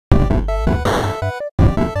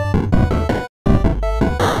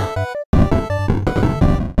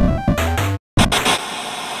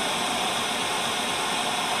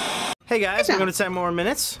Hey guys, welcome to 10 More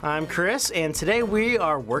Minutes. I'm Chris, and today we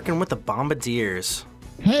are working with the Bombadiers.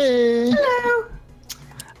 Hey. Hello.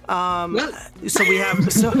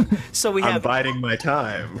 So we have I'm biding my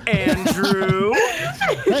time. Andrew,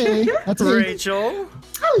 Hey, that's me. Rachel,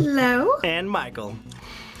 Hello. and Michael.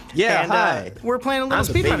 Yeah, And hi. we're playing a little I'm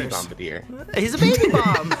the baby SpeedRunners. Bombardier. He's a baby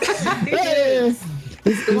bomb. Hey.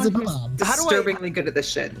 He's a bomb. How do I- Disturbingly good at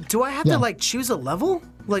this shit. Do I have to like choose a level?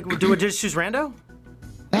 Like, do we just choose rando?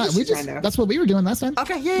 That's what we were doing last time.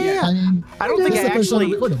 Okay, yeah. I mean, I don't think this is the first time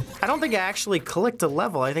we recorded. I don't think I actually clicked a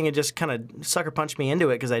level. I think it just kind of sucker punched me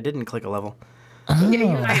into it because I didn't click a level.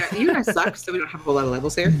 Yeah, you and I suck, so we don't have a lot of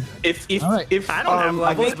levels here. If All right. I don't have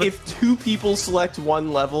levels, think but- if two people select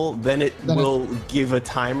one level, then it will give a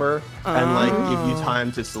timer and like give you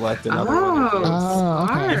time to select another one. Oh,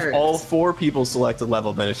 okay. If all four people select a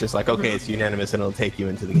level, then it's just like, okay, it's unanimous and it'll take you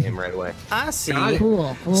into the game right away. I see. Got it.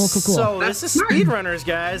 Cool. So That's this is smart. SpeedRunners,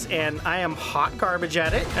 guys, and I am hot garbage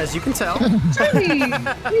at it, as you can tell. Hey,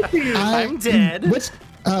 me too. I'm dead.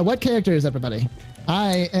 What character is everybody?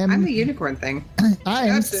 I'm the unicorn thing. I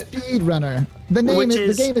am That's it. SpeedRunner.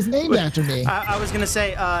 The game is named after me. I was gonna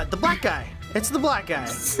say the black guy. It's the black guy.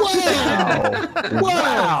 Wow!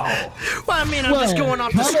 Wow! Well, I mean, I'm just Whoa. going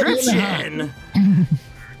off description.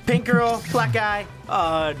 Pink girl, black guy,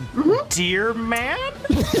 deer man.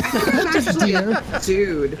 I'm actually a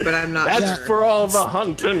dude, but I'm not That's sure. for all the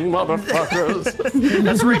hunting motherfuckers.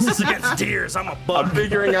 That's racist against deers. I'm a I'm bug.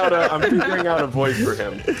 figuring out a voice for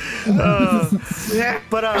him. Yeah.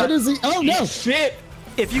 But How does he? Oh no! Shit!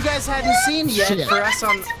 if you guys hadn't seen yet, Shit. for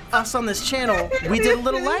us on this channel, we did a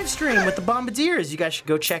little live stream with the Bombadiers. You guys should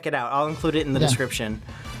go check it out. I'll include it in the description.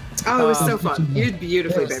 Oh, it was so fun. You did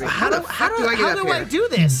beautifully, baby. How do I do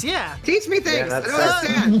this? Yeah. Teach me things. Yeah, I that's- don't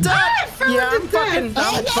understand. Yeah, I'm fucking,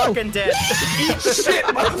 Oh, no. fucking dead. Shit!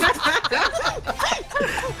 How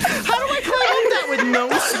do I climb up that with no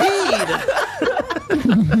speed?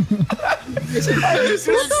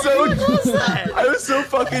 I was so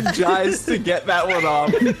fucking jazzed to get that one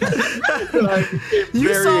off.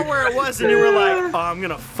 You saw where it was and you were like, oh, I'm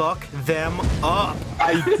gonna fuck them up.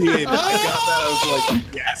 I did. I got that. I was like,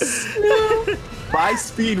 yes. My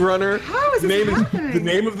speedrunner. How is this happening? The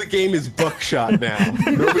name of the game is Buckshot now.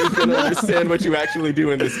 Nobody's gonna understand what you actually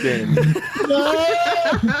do in this game.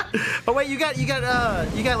 Oh wait, you got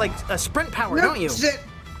like a sprint power, No, don't you? shit.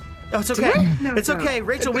 Oh, it's okay. No, It's no. okay,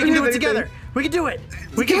 Rachel. I We don't can do have it together. anything. We can do it.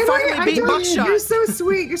 We can Can't finally I beat don't- Buckshot. You're so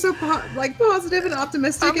sweet. You're so positive and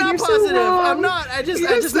optimistic. I'm and not you're positive. So wrong. I'm not. I just You're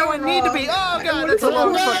know I need to be. Oh god, that's a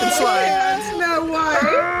long fucking slide. No, why?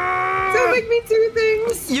 Don't make me do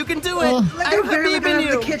things. You can do it. Let I'm me barely Habib get in out of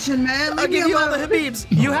you. the kitchen, man. I'll Leave me give you all the alone. Habibs.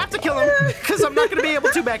 You have to kill him because I'm not going to be able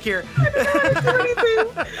to back here. I don't do anything.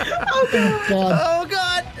 Oh god. God. Oh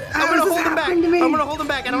god. I'm How going is to this hold him back. happening to me? I'm going to hold him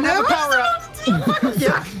back. I don't No, have a power up.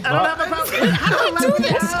 Yeah, I don't have a power. How do I do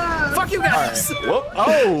this? God. Fuck you guys. Whoop.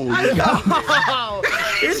 Oh! Oh,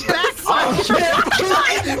 it's backfired.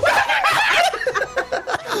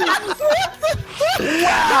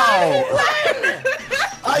 Wow!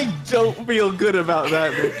 I don't feel good about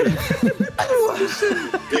that, Victor.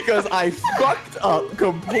 Because I fucked up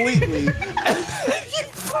completely. And you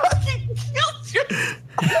fucking killed yourself.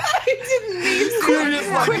 I didn't mean to. You're just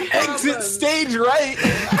like, exit stage right.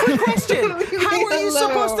 Quick question. How are you Hello.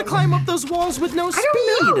 supposed to climb up those walls with no speed?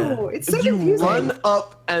 I don't know. It's so You confusing. run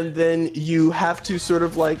up and then you have to sort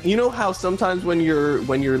of like, you know how sometimes when you're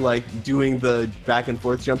like doing the back and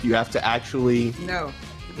forth jump, you have to actually. No.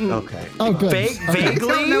 Okay. Oh, good. I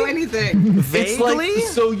don't know Vaguely? anything. It's like, Vaguely?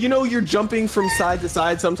 so you know you're jumping from side to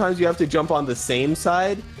side. Sometimes you have to jump on the same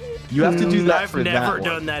side. You have to do that I've for that never one.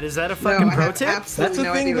 done that. Is that a No, fucking I pro have tip? absolutely That's a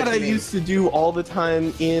no thing idea that what I you mean. used to do all the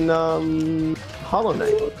time in Hollow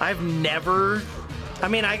Knight. I've never. I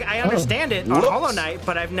mean, I understand it on Whoops. Hollow Knight,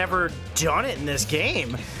 but I've never done it in this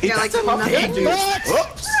game. Yeah, like tough. nothing.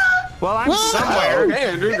 Whoops. Well, I'm What? somewhere. Okay,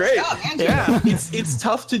 Andrew, great. Yeah. It's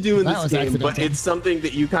tough to do in That this was game, but accidental. it's something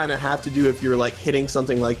that you kind of have to do if you're like hitting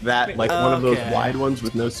something like that, like one of those Okay. wide ones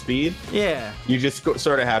with no speed. Yeah. You just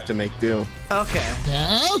sort of have to make do. Okay.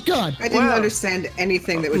 Yeah, oh God. I didn't Well, understand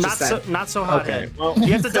anything that was Not just said. so hothead. Okay, well-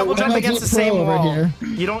 You have to double jump I'm against the pro same over wall. here.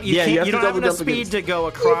 You don't. Yeah, You you can't. have You to don't have double enough jump speed against- to go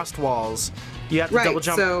across walls. You have to Right, double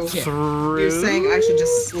jump so through. You're saying I should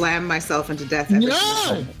just slam myself into death every single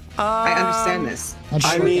No. time. I understand this.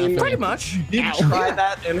 I mean, Pretty much. Did you try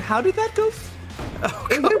that, and how did that go?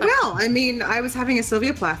 It went well. I mean, I was having a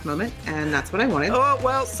Sylvia Plath moment, and that's what I wanted. Oh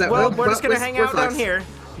well. So, we're well, just gonna we're- hang we're out down flux. here.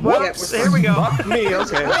 Well, Whoops. Here we go. Fuck me,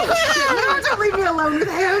 okay. No, don't leave me alone with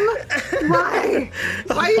him. Why?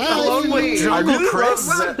 Why are you Alone with me? I Jungle really Chris?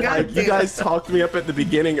 love that. Like, you guys talked me up at the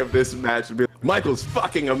beginning of this match and be like, Michael's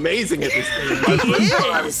fucking amazing at this game. He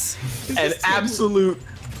is. An absolute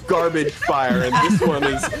garbage fire, and this one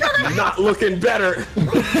is not looking better.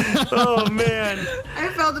 Oh man. I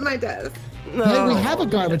fell to my death. Hey, we have a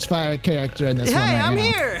garbage fire character in this one. Hey, right I'm now.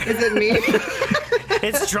 here. Is it me?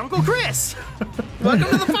 It's Drunkle Chris. Welcome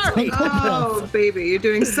to the party. Oh, baby, you're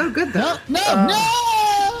doing so good though. No!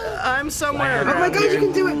 I'm somewhere. Oh my around God, here. you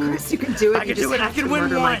can do it, Chris. You can do it. I can do it. I can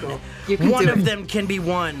win one. You can One do of it. them can be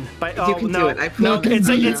won. By, oh You can no, do it. I no, promise.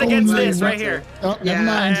 it's against this right here. Oh, Yeah, never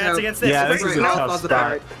mind. It's against this. Yeah, Wait, this is a no. tough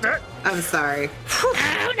spot. I'm sorry.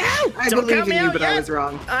 Oh no! I Don't believe count me in you, out but yet. I was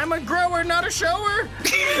wrong. I'm a grower, not a shower.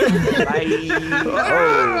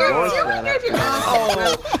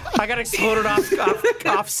 Oh, I got exploded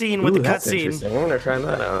off scene with the that's cutscene. interesting. I'm gonna try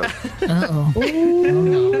that out. Uh-oh.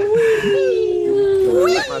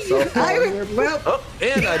 Let myself fall in there. Well, Oh,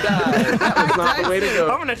 and I died. That was not the way to I'm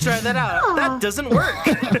go. gonna try that out. That doesn't work.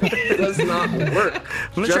 It does not work.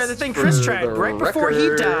 I'm gonna try the thing Chris tried right before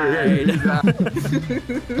he died.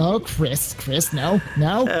 Oh, Chris, no.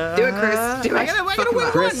 do it, Chris. Do it. I gotta win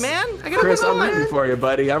Chris, one, man. I gotta Chris, win I'm one. rooting for you,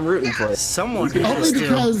 buddy. I'm rooting for you. Someone Only has to.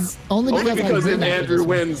 Only Only because I if win after Andrew this one.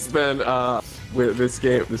 wins, then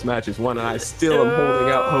this match is won, and I still am holding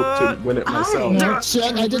out hope to win it myself. No,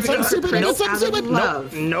 shit, I did something stupid. I did something Out of stupid.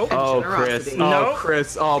 love. Nope. Oh, Chris. Generosity. Oh, No.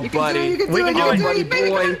 Chris. Oh, You can buddy. do it, you can We do can it, do you it. can Buddy do it, baby.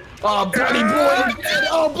 boy. Oh, buddy boy.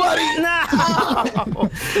 Oh, buddy. No.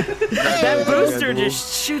 That booster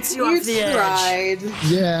just shoots you You off the edge. tried.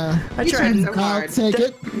 Yeah. I You tried. tried so I'll hard. take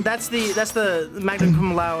it. That's the magna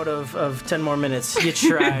cum laude of 10 more minutes. You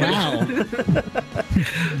tried. Wow.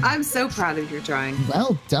 I'm so proud of your trying.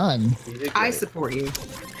 Well done. I support you.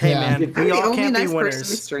 Hey Yeah. man, I'm we the all only can't nice be person in the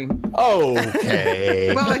winners. stream.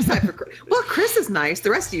 Okay. Well, except for Chris. Well, Chris is nice. The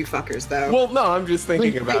rest of you fuckers, though. Well, no, I'm just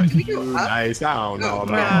thinking Wait, about do we you. go up? Nice. I don't know,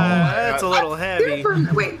 man. That's a little heavy.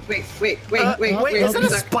 Wait, Wait, is that a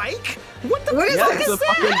spike? What the What is fuck that? It's is a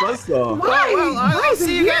fucking that? buzzsaw. Why? Oh, well, Why I'll is it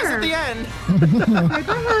see you guys here? at the end. Bye,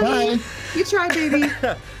 honey. Bye. You tried, baby.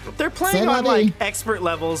 They're playing Say on buddy. like expert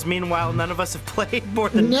levels. Meanwhile, none of us have played more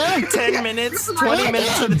than No. 10 minutes, 20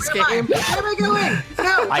 minutes of this game. Where am I going?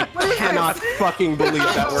 No. I What is cannot this? fucking believe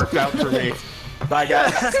that worked out for me. I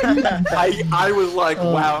got, I was like,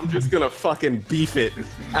 wow, I'm just gonna fucking beef it,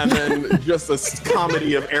 and then just a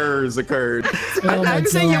comedy of errors occurred. Oh my I'd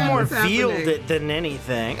say you God. more What's happening? fielded it than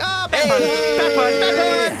anything. Oh, bad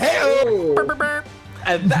punch, Hey-o! burp, burp, burp.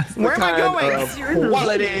 And that's the Where am I kind going? of You're in the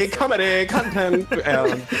quality comedy content. You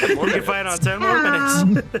can find on 10 more minutes.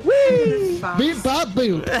 Beep, bop,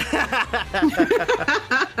 boop.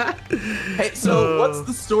 Hey, so what's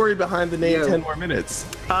the story behind the name Yo. 10 More Minutes?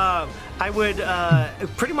 I would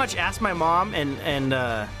pretty much ask my mom and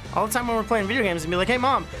all the time when we're playing video games and be like, hey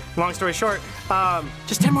mom, long story short,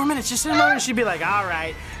 just 10 more minutes, just 10 more minutes. She'd be like, all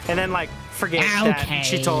right. And then like forget that Okay.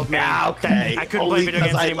 she told me Okay. that I couldn't Only play video 'cause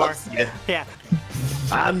games I anymore. love you. Yeah.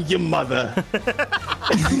 I'm your mother.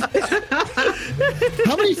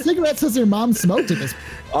 How many cigarettes has your mom smoked at this?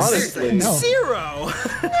 Honestly. No. 0.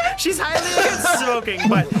 She's highly against smoking,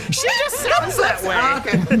 but she just sounds that way. Oh,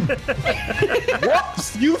 okay.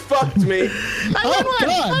 Whoops, you fucked me. Oh, God.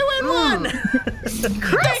 I win one.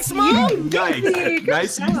 Thanks, mom. Nice. Good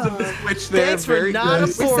Nice use of the switch there. Thanks for Very not good. We're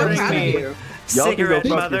so affording proud of me. you. Y'all can go Cigarette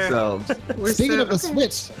fuck mother. yourselves. We're Speaking so, of the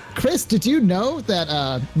Switch, Chris, did you know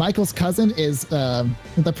that Michael's cousin is the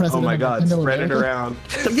president Oh my of God, Nintendo spread it America? around.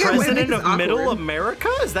 The Yeah, wait, president it's of Middle awkward. America?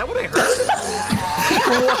 Is that what I heard?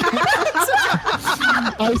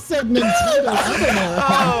 I said Nintendo of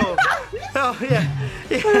America. Oh yeah.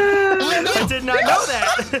 I did not know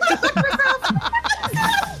that.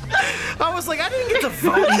 I was like, I didn't get to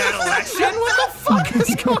vote in that election. What the fuck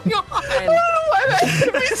is going on? I don't know why that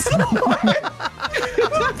hit me so hard.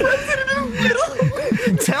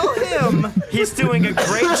 Tell him he's doing a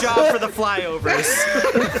great job for the flyovers.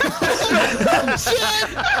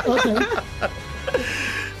 Okay.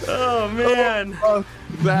 Oh man. Oh,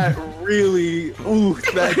 that really, ooh,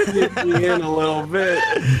 that hit me in a little bit.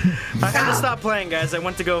 I had to stop playing, guys. I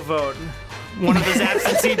went to go vote. One of those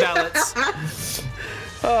absentee ballots.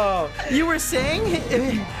 Oh, you were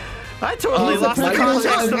saying? I totally He's the lost the president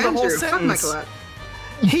context of of the whole Andrew, fuck sentence. Michael up.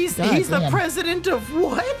 He's God the damn. president of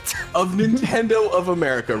what? Of Nintendo of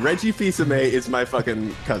America, Reggie Fils-Aimé is my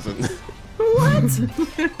fucking cousin. What?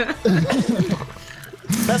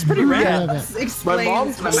 That's pretty rad. Yeah, Explain mom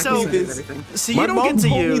my told Mexican me and this- everything. So My you don't mom get to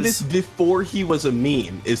told me use. this before he was a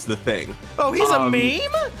meme, is the thing. Oh, he's a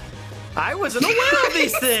meme? I wasn't aware of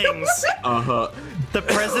these things. Uh-huh. The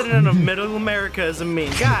president of Middle America is a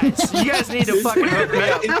meme. Guys, you guys need to fucking hook me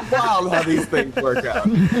up. It's wild how these things work out.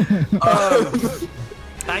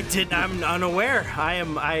 I'm unaware.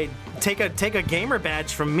 I take a gamer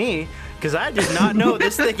badge from me because I did not know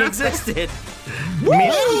this thing existed.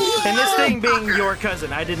 And this thing being your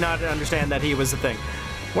cousin, I did not understand that he was a thing.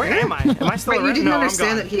 Where am I? Am I still Wait, around? you didn't No,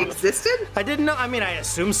 understand I'm that gone. he existed? I didn't know. I mean, I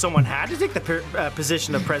assumed someone had to take the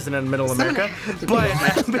position of president of Middle Someone America, had to be but his I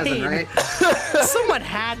cousin, mean, right? someone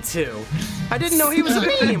had to. I didn't know he was a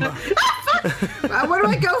meme. Where do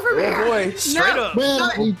I go from here? Boy, Straight up. Where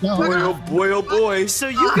we boy, go? oh boy, oh boy. So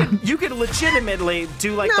you could legitimately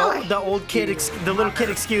do like the old kid the little kid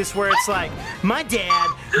excuse where it's like, my dad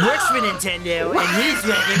works for Nintendo and he's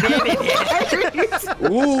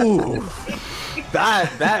making Ooh.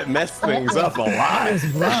 That messed things up a lot.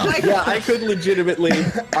 Yeah, I could legitimately.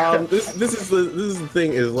 This is the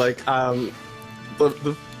thing is like I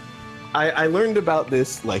learned about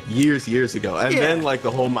this like years ago, and then like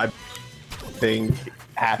the whole my thing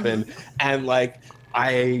happened, and like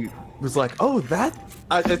I was like, oh, that.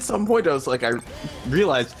 At some point, I was like, I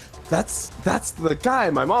realized that's the guy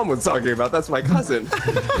my mom was talking about. That's my cousin.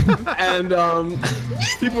 And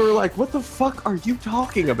people were like, what the fuck are you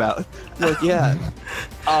talking about? I'm like, yeah.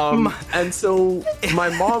 And so my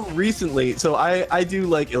mom recently, so I do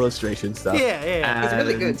like illustration stuff. Yeah. He's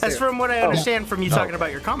really good. That's too. from what I understand from you talking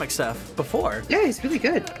about your comic stuff before. Yeah, he's really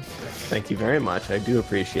good. Thank you very much. I do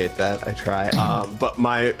appreciate that. I try. But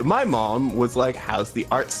my mom was like, how's the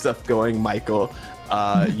art stuff going, Michael?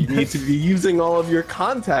 You need to be using all of your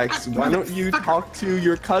contacts. Why don't you talk to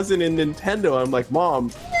your cousin in Nintendo? I'm like,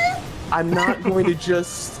 Mom, I'm not going to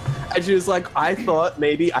just... And she was like, I thought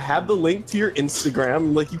maybe I have the link to your Instagram.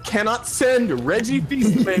 I'm like, you cannot send Reggie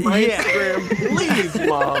Feastway my Instagram. Please,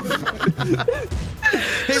 Mom.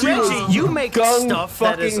 Hey, Reggie, you make stuff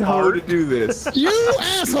that is fucking hard to do this. You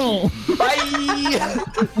asshole! Bye!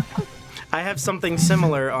 I have something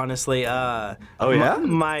similar, honestly. Oh yeah?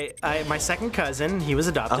 My second cousin, he was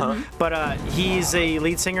adopted, but he's a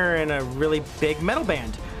lead singer in a really big metal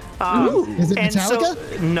band. Is it and Metallica?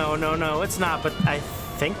 So, no, it's not. But I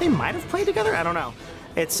think they might have played together. I don't know.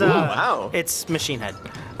 It's wow. It's Machine Head.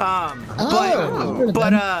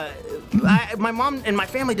 My mom and my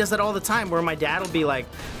family does that all the time, where my dad will be like,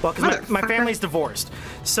 well, because my family's divorced,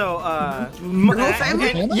 so Your whole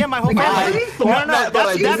family? yeah, my whole family. No,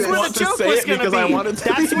 that's where the joke was gonna be.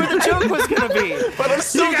 That's where the joke was gonna be. But I'm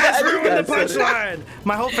so You guys glad ruined the you guys said it. punchline.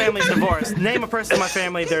 My whole family's divorced. Name a person in my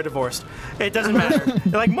family, they're divorced. It doesn't matter.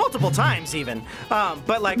 Like multiple times even.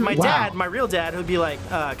 But like my dad, my real dad, who'd be like,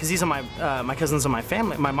 because he's on my cousins on my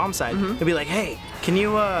family, my mom's side, he'd be like, hey, can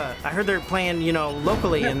you? I heard they're playing,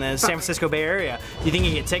 locally in the San Francisco Bay Area. Do you think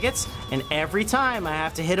you can get tickets? And every time I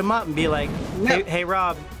have to hit him up and be like, hey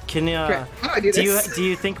Rob, can do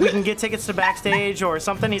you think we can get tickets to backstage or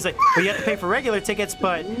something? He's like, well, you have to pay for regular tickets,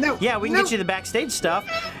 but yeah, we can get you the backstage stuff.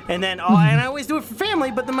 And then and I always do it for family,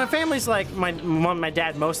 but then my family's like my mom, my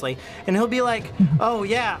dad mostly, and he'll be like, oh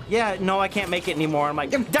yeah, no, I can't make it anymore. I'm like,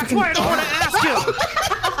 that's why I don't want to ask you.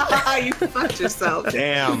 You fucked yourself.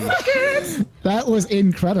 Damn. That was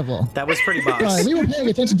incredible. That was pretty boss. We were paying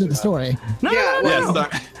attention to the story. No. Yes,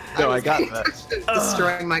 no, I got that.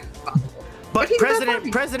 Destroying my. But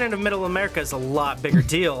president of Middle America is a lot bigger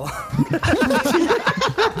deal.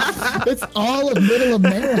 It's all of Middle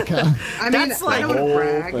America. I mean, That's like I don't whole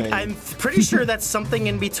brag. thing. I'm pretty sure that's something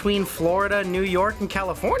in between Florida, New York, and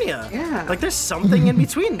California. Yeah. Like there's something in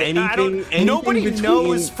between. Anything Nobody between-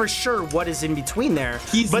 knows for sure what is in between there.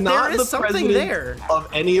 He's but not there is the something president there. of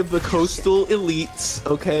any of the coastal elites,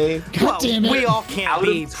 okay? God Well, damn it. we all can't Out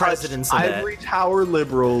be of touch presidents of that. ivory tower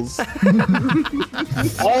liberals,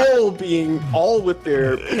 all with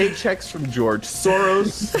their paychecks from George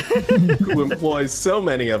Soros, who employs so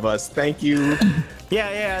many of us. Thank you,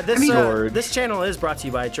 Yeah. George. This channel is brought to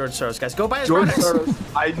you by George Soros, guys. Go buy his George products.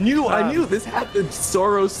 Soros. I knew this happened.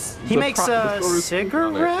 Soros. He makes Soros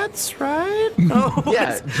cigarettes, right? Oh,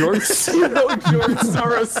 Yeah, George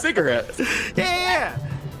Soros cigarettes. yeah.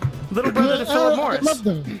 Little brother to Philip I Morris. love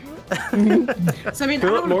them. So I mean, I Philip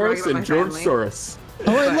don't Morris brag about and my George family. Soros.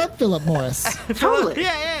 Oh, I love Philip Morris. Totally.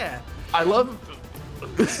 Yeah. I love.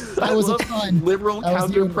 That was a fun. liberal That was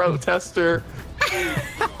counter beautiful. protester.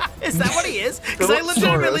 Is that what he is? Because I Philip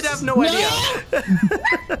legitimately Soros. have no idea.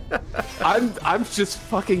 I'm just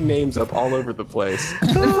fucking names up all over the place. The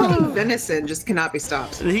fucking venison just cannot be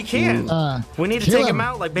stopped. He can. We need to kill take him him.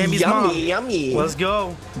 out like Bambi's mom. Yummy. Let's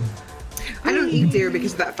go. I don't eat deer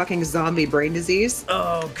because of that fucking zombie brain disease.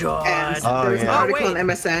 Oh God. And there was an yeah. article Oh, wait. on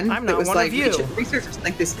MSN I'm that not was one of like you. researchers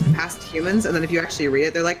think this is past humans, and then if you actually read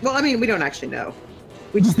it, they're like, well, I mean, we don't actually know.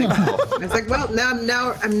 We just think, I was like, well,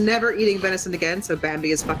 now I'm never eating venison again, so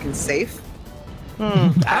Bambi is fucking safe.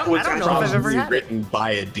 That was I don't know if I've ever had it. written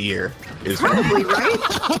by a deer. Is Probably, right?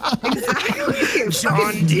 Exactly.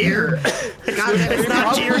 John Deere. God, It's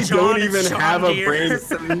not Deere probably John, don't it's even John have a Deere. brain.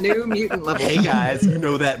 some new mutant level. Hey guys, you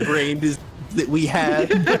know that brain that we have?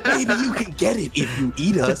 Maybe you can get it if you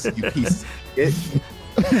eat us, you piece of shit.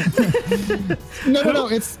 No.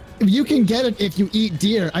 It's you can get it if you eat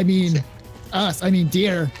deer. I mean, us. I mean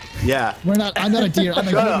deer. Yeah. We're not. I'm not a deer. I'm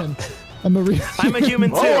a Shut up. human. I'm a real. I'm a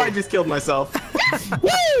human too. Oh, I just killed myself.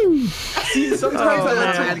 Woo! See, sometimes I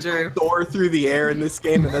like to Andrew. soar through the air in this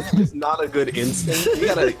game, and that's just not a good instinct. You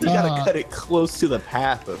gotta cut it close to the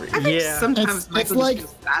path over I here. think Yeah. sometimes It's Michael like- just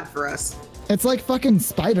feels bad for us. It's like fucking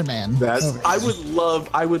Spider-Man. I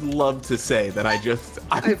would love to say that I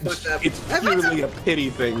fucked up. it's purely a pity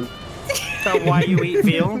thing. So why you eat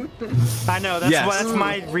veal? I know, that's Yes. that's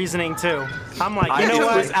my reasoning too. I'm like, I you know just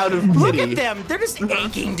what? was out of Look pity. at them. They're just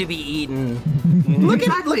aching to be eaten.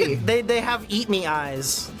 Exactly. They have eat me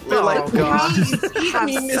eyes. They're Oh like, god. Have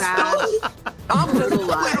sad, I'm just a little little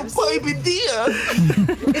lives. baby deer.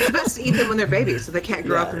 It's best to eat them when they're babies, so they can't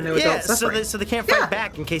grow up and know Yeah, adult suffering. so they can't fight Yeah.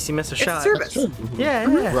 back in case you miss a It's shot. service. Yeah,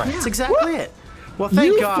 Right. that's exactly it. Well,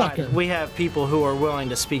 thank You God fucker. we have people who are willing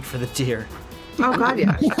to speak for the deer. Oh god,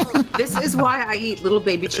 yeah. This is why I eat little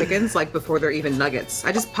baby chickens like before they're even nuggets.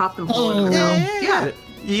 I just pop them whole in my mouth. Yeah.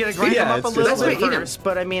 You gotta grind Yeah, them up a it's little just bit like- first,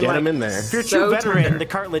 but I mean, Get like, 'em in there. if you're a So true veteran, tender. the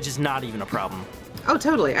cartilage is not even a problem. Oh,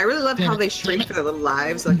 totally. I really love how they shriek for their little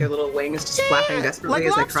lives, like their little wings just flapping desperately Like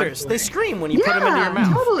as lobsters, they they crunch. scream when you put them into your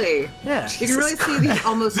mouth. Totally. Yeah. You can really see these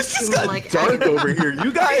almost This just got human-like dark over here.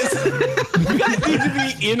 You guys need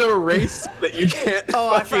to be in a race that you can't.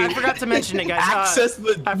 Oh, I fucking forgot to mention it, guys. Access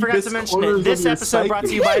the I forgot to deepest mention corners it. of This your episode brought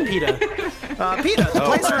to you by PETA.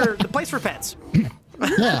 PETA, the place for pets.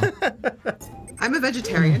 Yeah. I'm a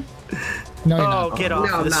vegetarian. No, you're Oh, not. get off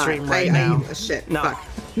No, of I'm the not. stream right I now. eat a shit. No. Fuck.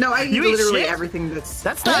 No, I eat You eat literally shit? everything that's.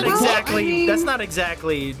 That's not Well, exactly. I mean- That's not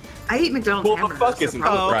exactly. I eat McDonald's Well, the hamburgers. fuck so isn't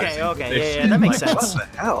probably- Oh, okay, surprising. okay, yeah, that makes Like, sense.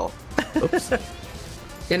 What the hell? Oops.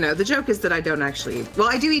 You know, the joke is that I don't actually. Well,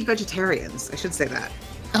 I do eat vegetarians. I should say that.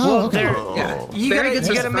 Oh, okay. There, Yeah. you Very gotta, good you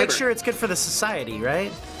source gotta of make fiber. sure it's good for the society,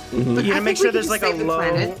 right? Look, You I gotta make think we sure could there's just like a save the low.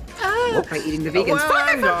 planet by eating the vegans. Well, Fuck,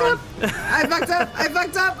 I I'm fucked gone. up. I fucked up. I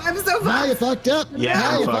fucked up. I'm so Now fucked. you fucked up. Yeah, Now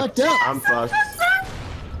I'm you fucked. fucked up. I'm fucked.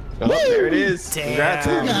 Oh, there it is. Damn. Congrats.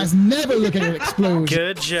 You guys never look at an explosion.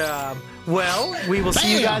 Good job. Well, we will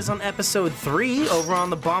see you Bam. guys on episode 3 over on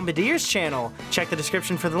the Bombadiers channel. Check the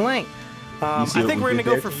description for the link. I see what think we we're gonna did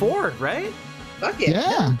go there? for 4, right? Fuck it.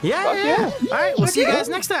 Yeah. Yeah, Fuck yeah. yeah. All right, we'll see you yeah. guys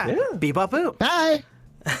next time. Yeah. Bebop boop. Bye.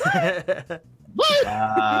 Woo. All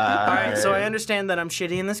right, so I understand that I'm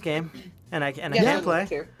shitty in this game, and I can't play.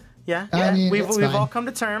 Too. Yeah, I mean, we've it's we've fine. all come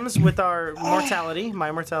to terms with our mortality.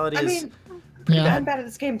 My mortality I is. mean, Yeah. I'm bad at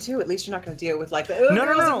this game too. At least you're not going to deal with like the No,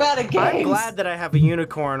 girls are bad at games. I'm glad that I have a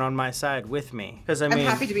unicorn on my side with me, because I I'm mean.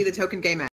 happy to be the token gay man.